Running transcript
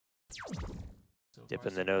So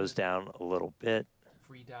Dipping the nose down a little bit.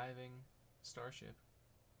 Free diving Starship.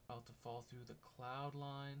 About to fall through the cloud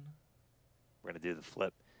line. We're going to do the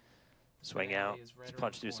flip. Swing Finale out. is right Let's around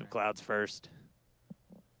punch the through some corner. clouds first.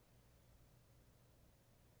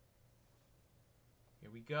 Here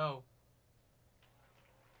we go.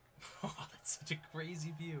 Oh, that's such a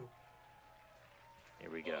crazy view.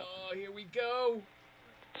 Here we go. Oh, here we go.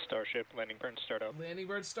 Starship, landing burn, startup. Landing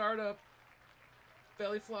bird startup.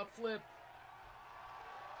 Belly flop flip.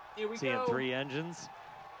 Here we Seeing go. 3 engines.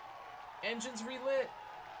 Engines relit.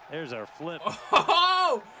 There's our flip.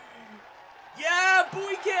 Oh! Yeah,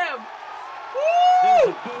 buoy cam. There's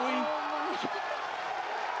Woo! a buoy.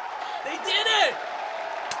 They did it!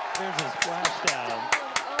 There's a splashdown.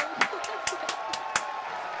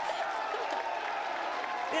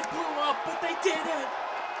 It blew up, but they did it!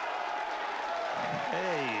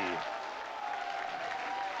 Hey.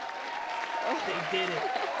 They did it.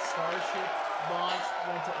 Starship launched,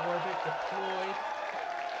 went to orbit, deployed.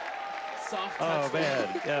 Soft touch. Oh,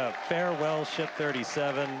 man. Yeah. Farewell, Ship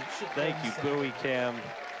 37. Ship Thank you, 37. buoy cam.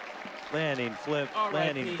 Landing flip, R.I.P.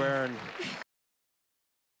 landing burn.